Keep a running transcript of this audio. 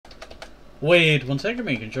Wait 1 second,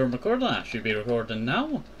 making sure I'm recording. I should be recording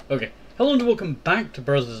now. Okay. Hello and welcome back to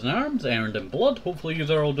Brothers in Arms, Errand in Blood. Hopefully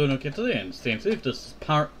you are all doing okay today and staying safe. This is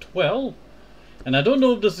part 12. And I don't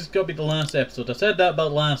know if this is going to be the last episode. I said that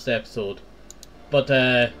about last episode. But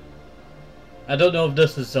I don't know if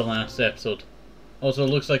this is the last episode. Also, it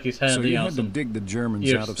looks like he's had so you had to some dig the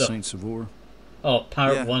Germans out of St. Sauveur. Oh,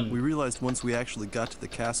 part 1. We realized once we actually got to the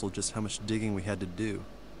castle just how much digging we had to do.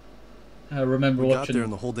 I remember we watching... got there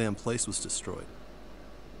and the whole damn place was destroyed.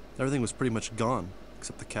 Everything was pretty much gone,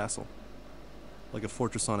 except the castle. Like a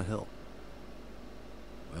fortress on a hill.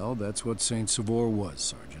 Well, that's what St. Sauveur was,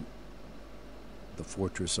 Sergeant. The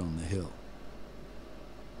fortress on the hill.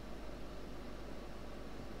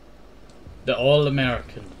 The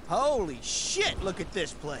All-American. Holy shit, look at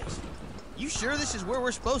this place. You sure this is where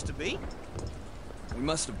we're supposed to be? We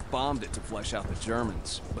must have bombed it to flush out the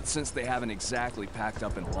Germans, but since they haven't exactly packed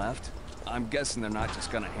up and left, I'm guessing they're not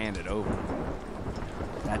just gonna hand it over.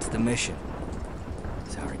 That's the mission.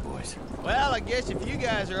 Sorry, boys. Well, I guess if you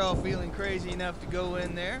guys are all feeling crazy enough to go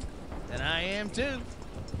in there, then I am too.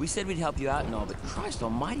 We said we'd help you out and all, but Christ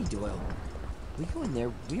almighty, Doyle. We go in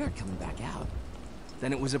there, we aren't coming back out.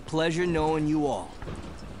 Then it was a pleasure knowing you all.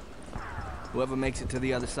 Whoever makes it to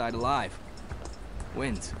the other side alive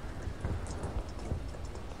wins.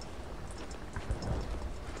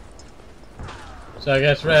 So I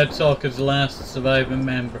guess Red Sock is the last surviving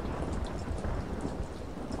member.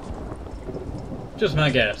 Just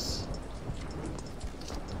my guess.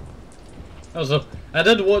 Also, I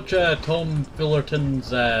did watch Tom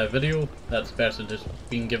Fullerton's video. That's the person who's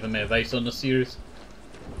been giving me advice on the series.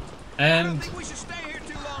 And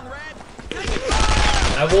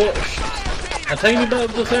I watched a tiny bit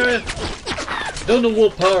of this area. Don't know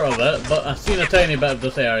what part of it, but I've seen a tiny bit of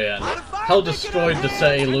this area and how destroyed the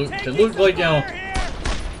city looked. It looked like, you know,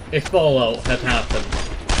 a fallout had happened.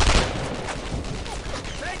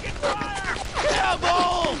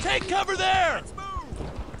 Cowboy! Take cover there!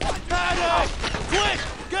 Panic! Quick!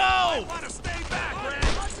 Go! Stay back, Red.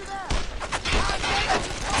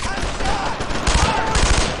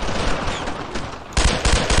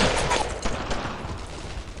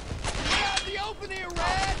 The open here,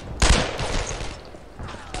 Red!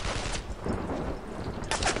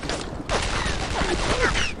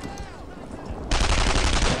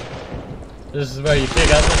 This is where you take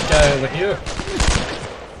out this guy over here.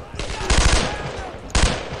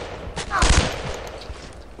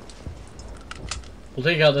 We'll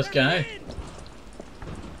take out this guy.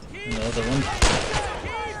 Another one.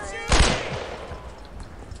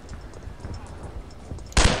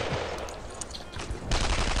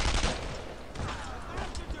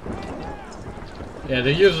 Yeah,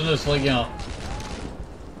 they're using this like, you know,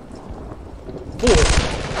 force.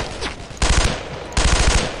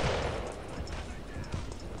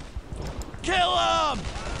 Kill him!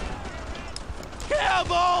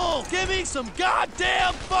 Cowboy! Give me some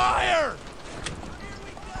goddamn fire!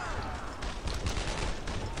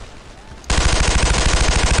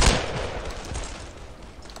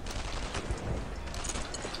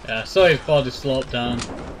 Yeah, I saw his body slop down.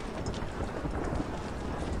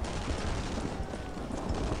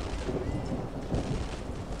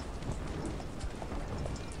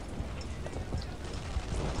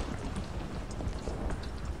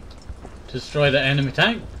 Destroy the enemy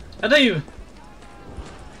tank? I don't even...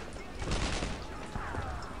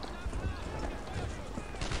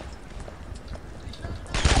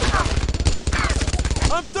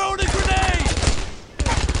 I'm throwing a grenade!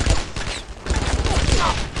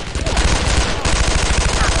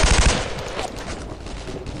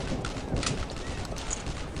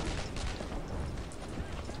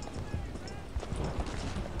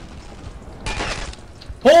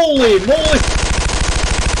 Holy moly!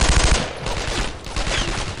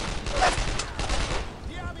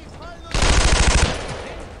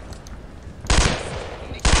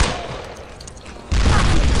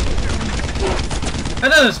 I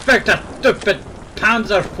didn't expect a stupid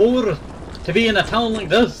Panzer IV to be in a town like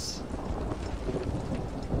this.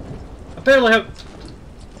 I barely have...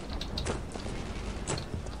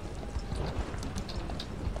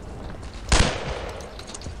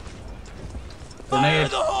 Fire in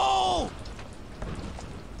the hole!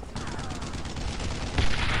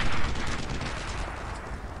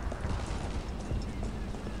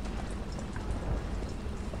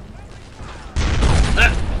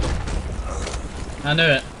 I knew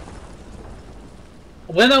it.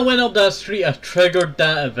 When I went up that street, I triggered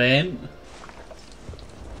that event.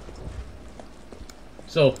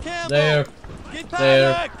 So, there.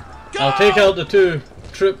 I'll take out the two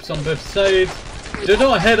troops on both sides. Do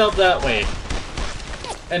not head up that way.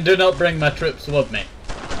 And do not bring my troops with me.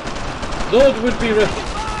 Though it would be,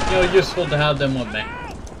 useful to have them with me.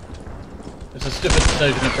 It's a stupid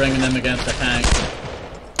decision of bringing them against a tank.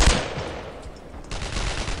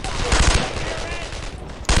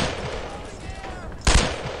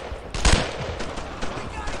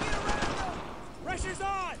 Pressure's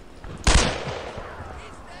on!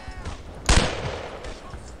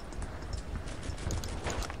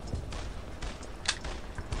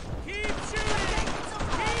 Keep shooting!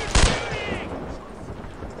 Keep shooting!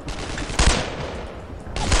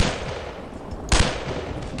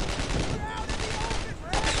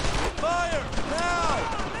 Fire! Now!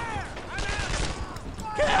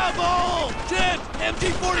 Caval! Jet!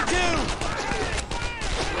 MG-42!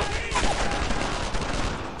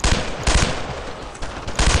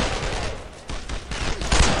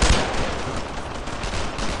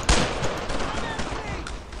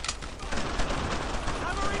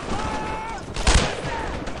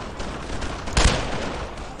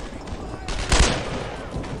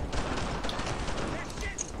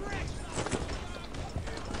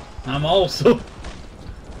 I'm also...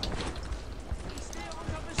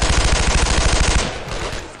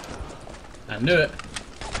 I knew it.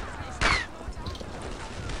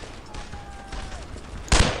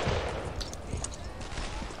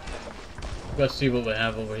 Let's see what we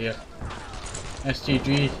have over here.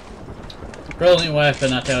 STG. Brilliant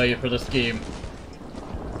weapon, I tell you, for this game.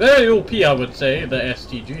 Very OP, I would say, the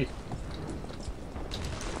STG.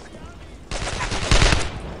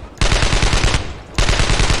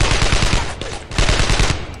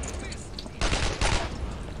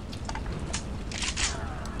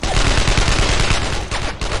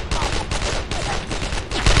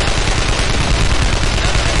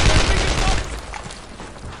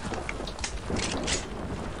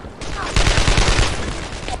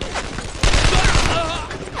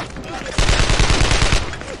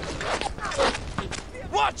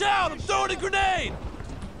 Watch out! I'm throwing a grenade!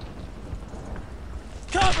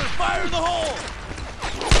 Cover! Fire in the hole!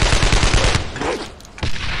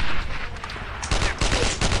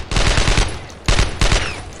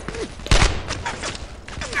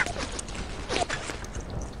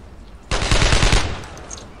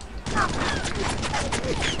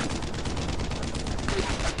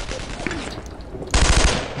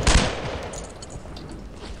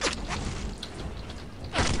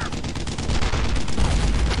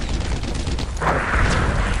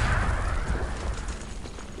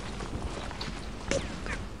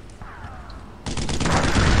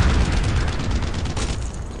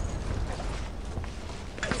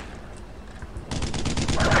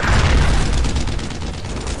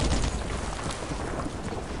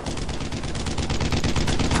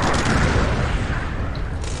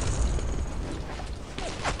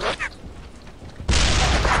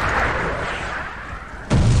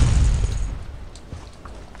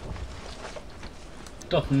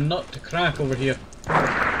 Tough nut to crack over here.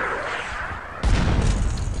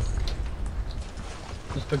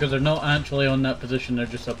 Just because they're not actually on that position, they're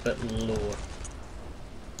just a bit lower.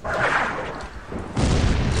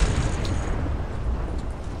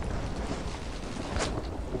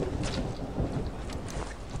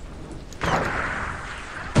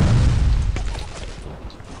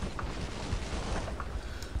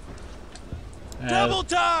 Double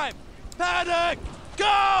time! Panic!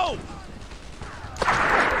 Go!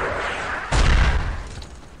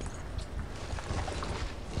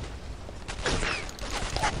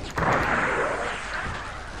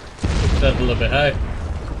 That's a little bit high.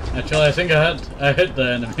 Actually, I think I hit the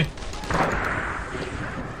enemy.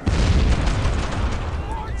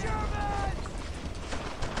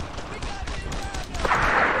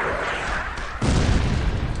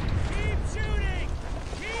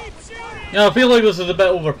 Yeah, I feel like this is a bit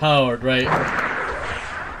overpowered, right?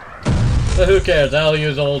 But who cares? I'll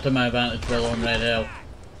use all to my advantage while on red hell.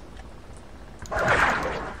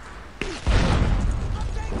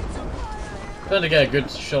 Trying to get a good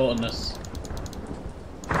shot on this.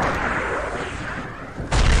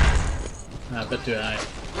 A bit too high.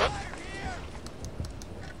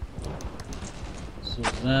 So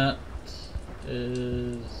that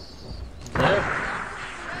is there.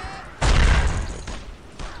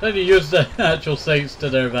 Trying to use the actual sights to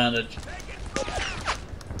their advantage.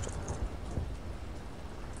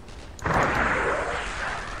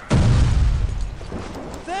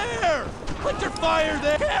 There! Put your fire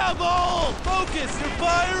there! Caval! Focus! Your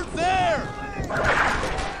fire there!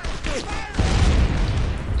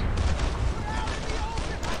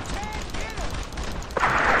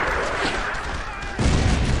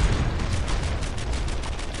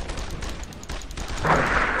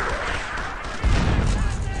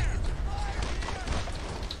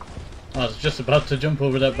 just about to jump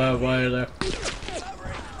over that barbed wire there.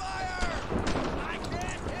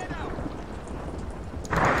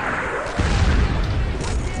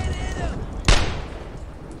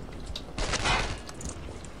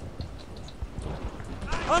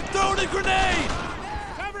 I'm throwing a grenade!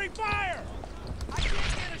 Covering fire! I can't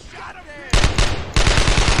get a shot of it!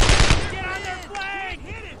 Get on their flag!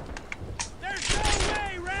 Hit it! There's no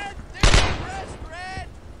way, Red! There's no rest, Red!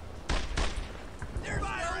 There's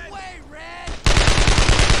no way, Red!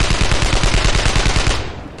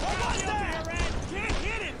 Hold on there, Red! Can't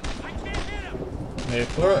hit it! I can't hit him! Wait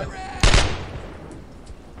for it.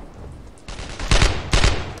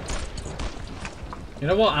 You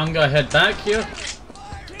know what? I'm gonna head back here.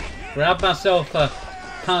 Grab myself a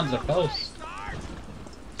Panzerfaust.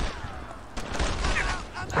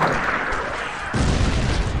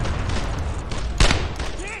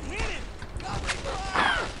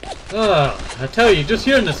 I tell you, just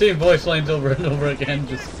hearing the same voice lines over and over again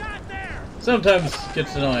just sometimes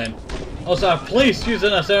gets annoying. Also, I've placed you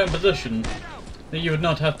in a certain position that you would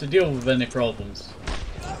not have to deal with any problems.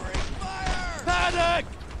 Panic!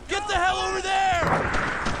 Get the hell over there!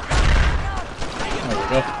 There we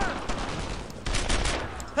go.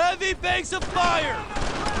 Heavy banks of fire!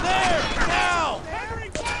 There! Now!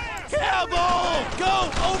 Cowboy! Go!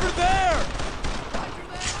 Over there!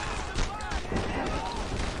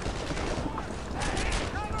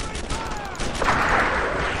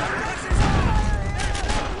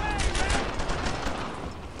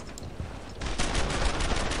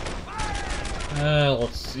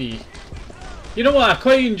 Let's see. You know what? I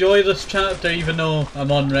quite enjoy this chapter even though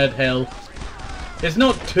I'm on red hell. It's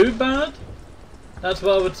not too bad. That's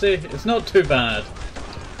what I would say. It's not too bad.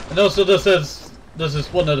 And also this is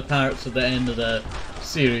one of the parts of the end of the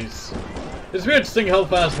series. It's weird to think how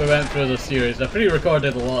fast we went through the series. I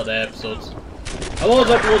pre-recorded a lot of the episodes. I was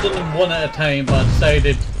uploading them one at a time, but I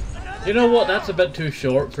decided, you know what, that's a bit too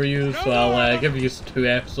short for you, so I'll give you 2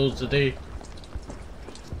 episodes a day.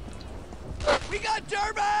 We got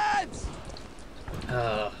Germans!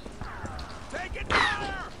 Taking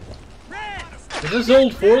fire! Red! Is this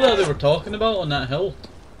old fort that they were talking about on that hill?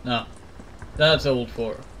 No. That's old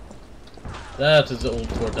fort. That is the old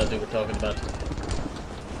fort that they were talking about.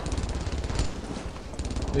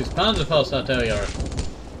 These Panzerfaust, I tell you, are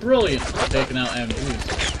brilliant for taking out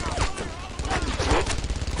enemies.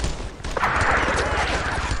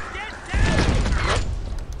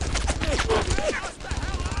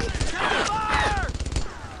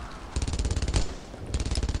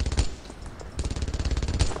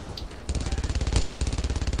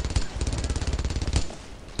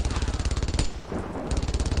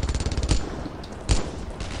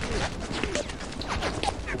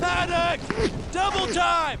 Double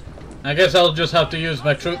time! I guess I'll just have to use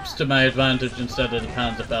my troops to my advantage instead of the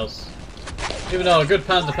Panzerfaust. Even though a good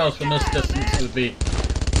Panzerfaust from this distance would be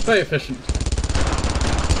quite efficient.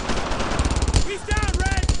 He's down,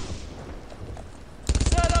 Red!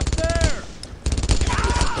 Set up there!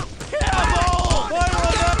 Cowboy! Fire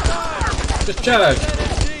on that fire! Just charge!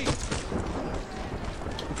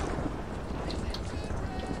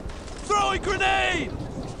 Throwing grenade!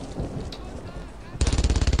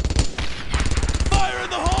 Fire in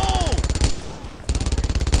the hole!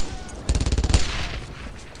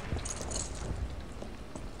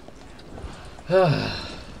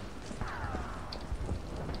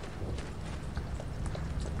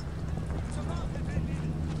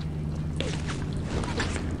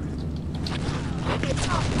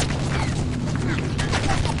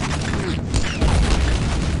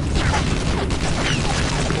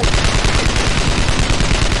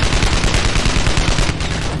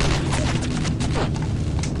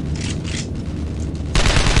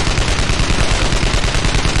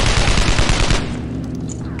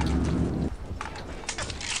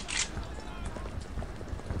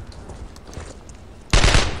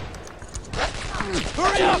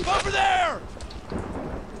 Hurry up, over there!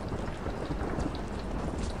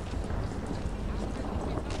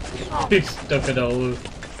 He stuck it all.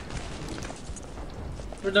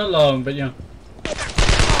 For not long, but yeah.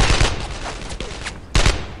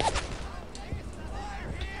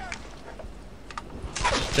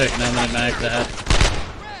 Just checking how many mags I had.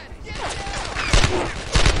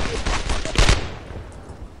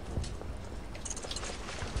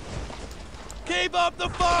 Keep up the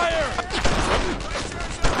fire!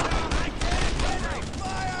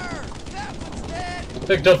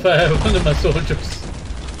 Picked up one of my soldiers'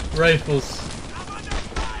 rifles. I'm under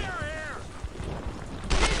fire here!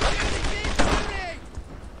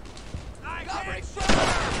 Covering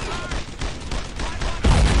fire!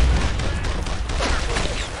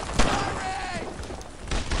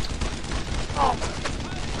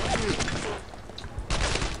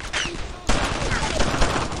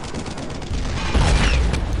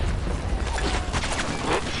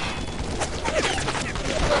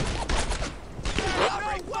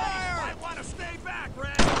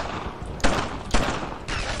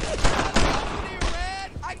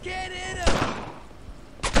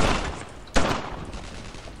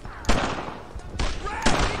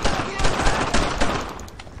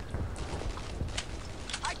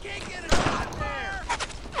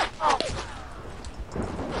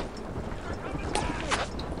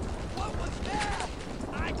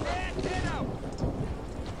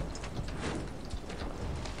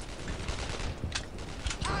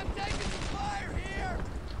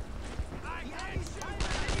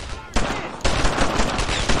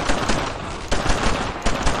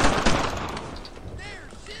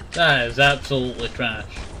 That is absolutely trash.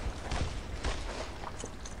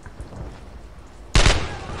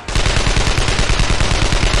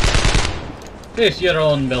 Face your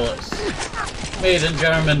own billets. Made in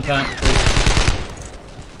German factory.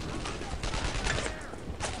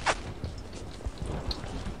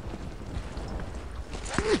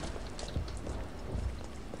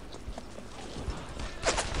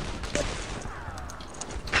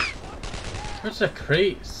 Where's the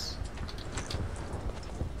crates?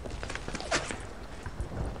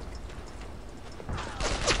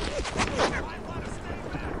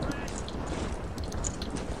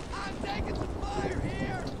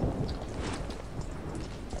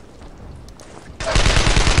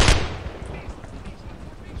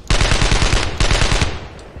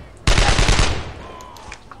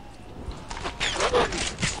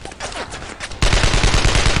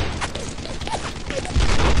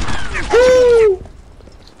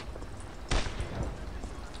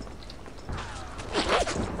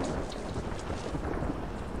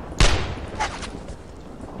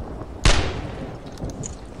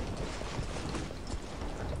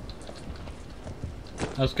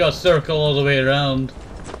 I just got to circle all the way around.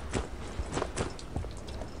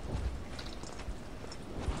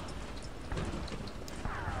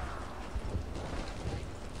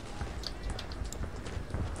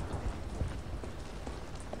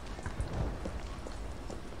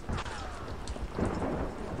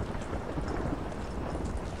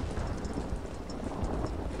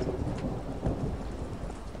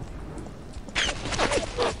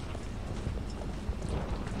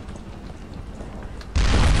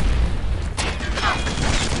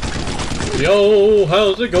 Yo,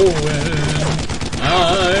 how's it going?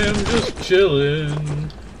 I'm just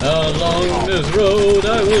chillin'. Along this road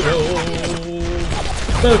I will go.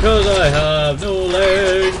 Because I have no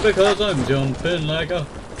legs, because I'm jumping like a...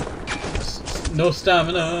 No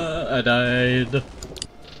stamina, I died.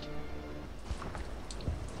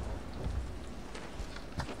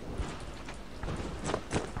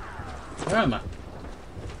 Where am I?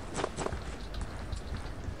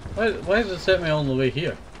 Why does it set me all the way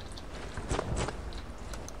here?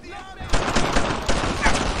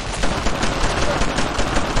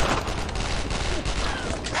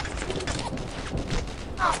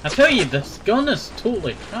 I tell you, this gun is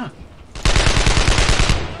totally trash.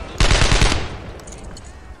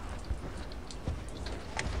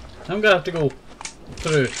 I'm gonna have to go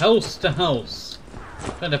through house to house,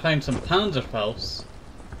 trying to find some Panzerfaust.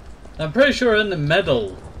 I'm pretty sure in the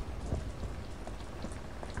middle.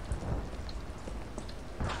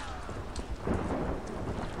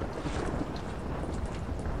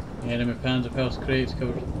 The enemy Panzerfaust crates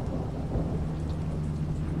covered.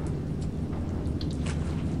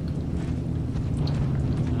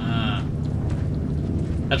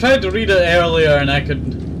 I tried to read it earlier and I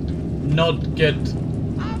could not get...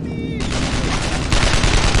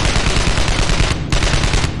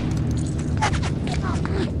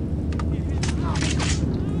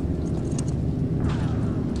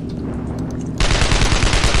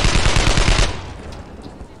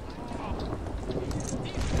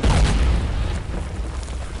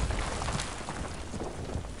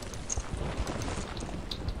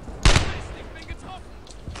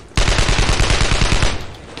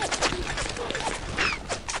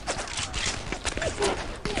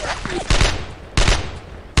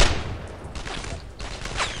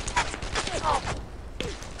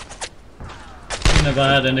 If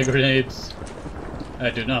I had any grenades.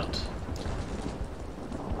 I do not.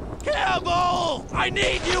 Campbell! I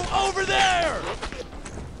need you over there!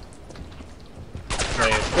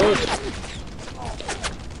 Very good.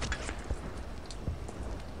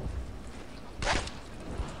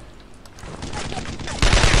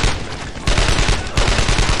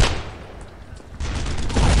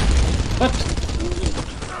 What?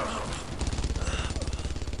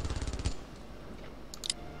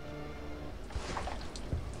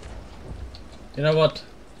 You know what?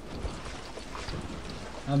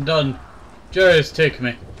 I'm done. Just take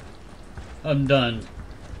me. I'm done.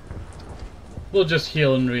 We'll just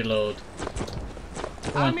heal and reload.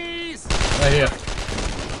 Come on. Right here.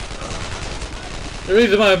 The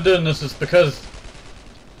reason why I'm doing this is because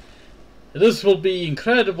this will be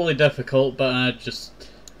incredibly difficult, but I just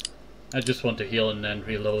want to heal and then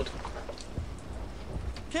reload.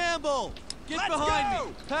 Campbell! Get behind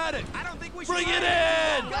me! Pat it! I don't think we should. Bring it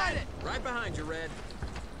in! Got it! Right behind you, Red.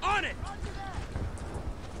 On it!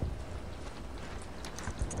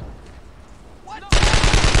 What?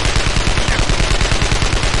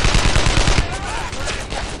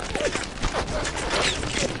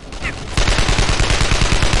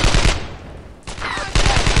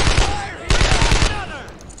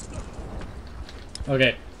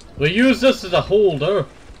 Okay, we use this as a holder.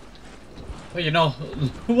 Well, you know,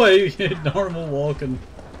 why normal walking.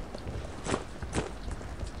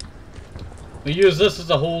 We use this as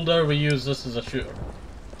a holder, we use this as a shooter.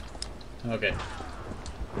 Okay.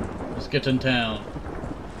 Let's get in town.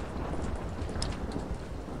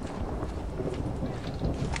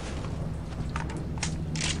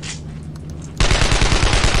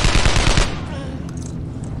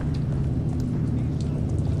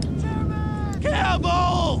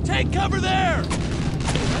 Cowboy! Take cover there!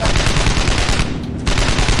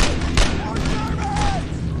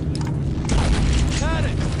 Got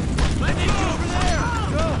it! I need you over there!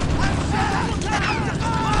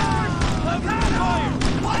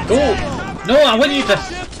 Go! Go! No, I want you to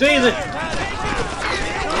stay there!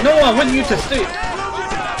 No, I want you to stay!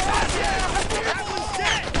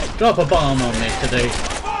 Drop a bomb on me today.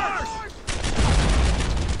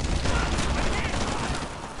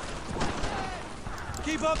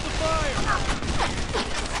 Keep up the fire!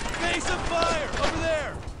 Base of fire! Over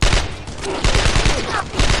there!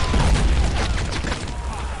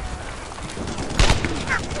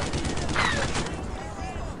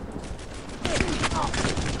 Fire!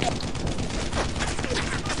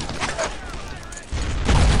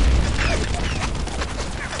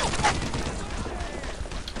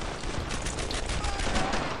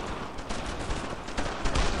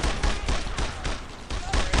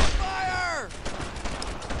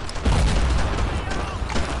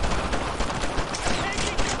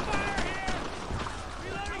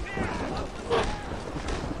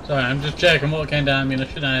 Sorry, I'm just checking what kind of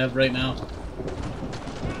ammunition I have right now.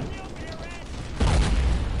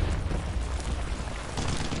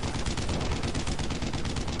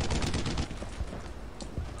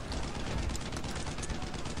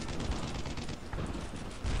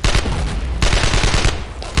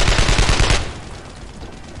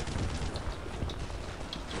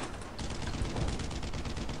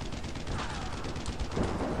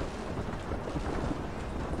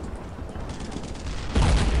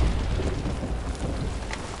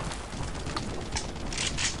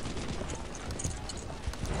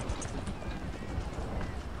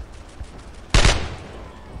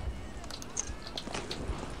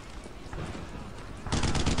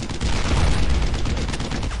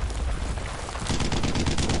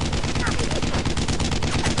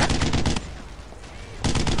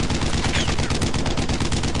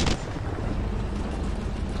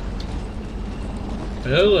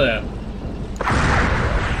 Hello there.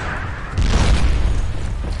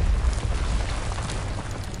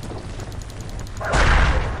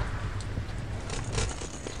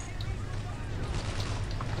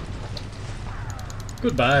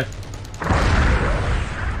 Goodbye.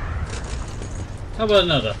 How about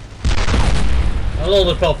another? A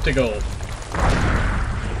lollipop to go.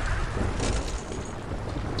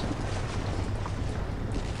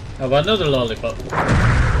 How about another lollipop?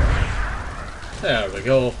 There we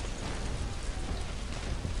go.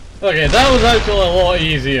 Okay, that was actually a lot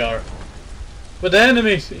easier. With the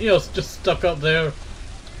enemies, you know, just stuck up there,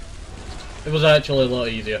 it was actually a lot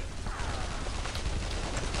easier.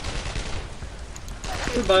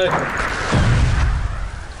 Goodbye.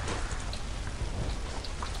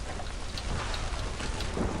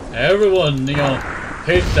 Everyone, you know,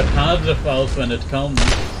 hates the Panzerfaust when it comes.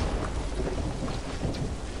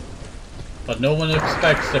 But no one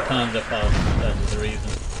expects the Panzerfaust, that is the reason.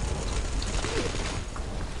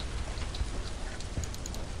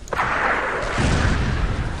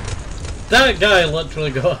 That guy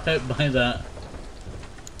literally got hit by that.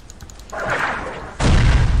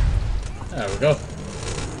 There we go.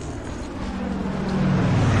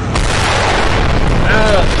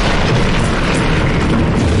 Ah!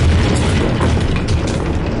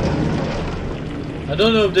 I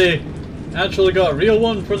don't know if they actually got a real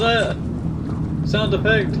one for that sound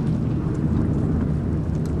effect.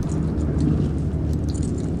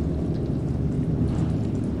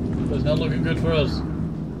 But it's not looking good for us.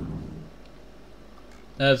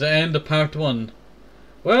 That's the end of part 1.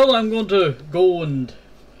 Well, I'm going to go and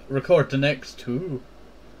record the next 2.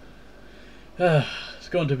 It's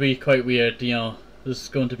going to be quite weird, you know. This is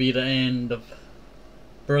going to be the end of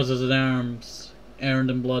Brothers in Arms,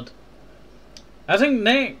 Errand and Blood. I think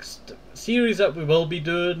next series that we will be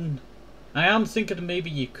doing, I am thinking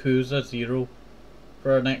maybe Yakuza 0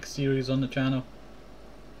 for our next series on the channel.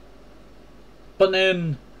 But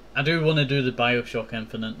then, I do want to do the Bioshock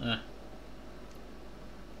Infinite.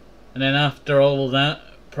 And then after all of that,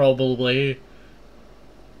 probably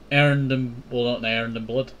Errand and, well, not Errand and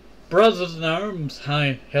Blood, Brothers in Arms,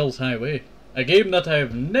 Hell's Highway. A game that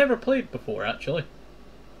I've never played before, actually.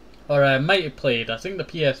 Or I might have played, I think the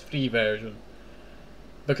PS3 version.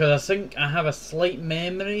 because I think I have a slight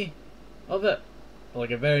memory of it.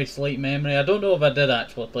 Like a very slight memory. I don't know if I did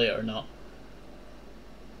actually play it or not.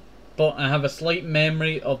 But I have a slight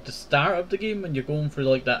memory of the start of the game when you're going through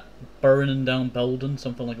like that burning down building,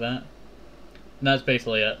 something like that. And that's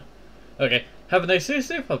basically it. Okay, have a nice day,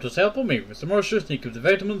 safe, help yourself on me with some more shoes, sneak with the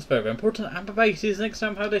vitamins, very important, and bye bye, see you next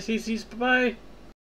time, have a nice day, bye bye.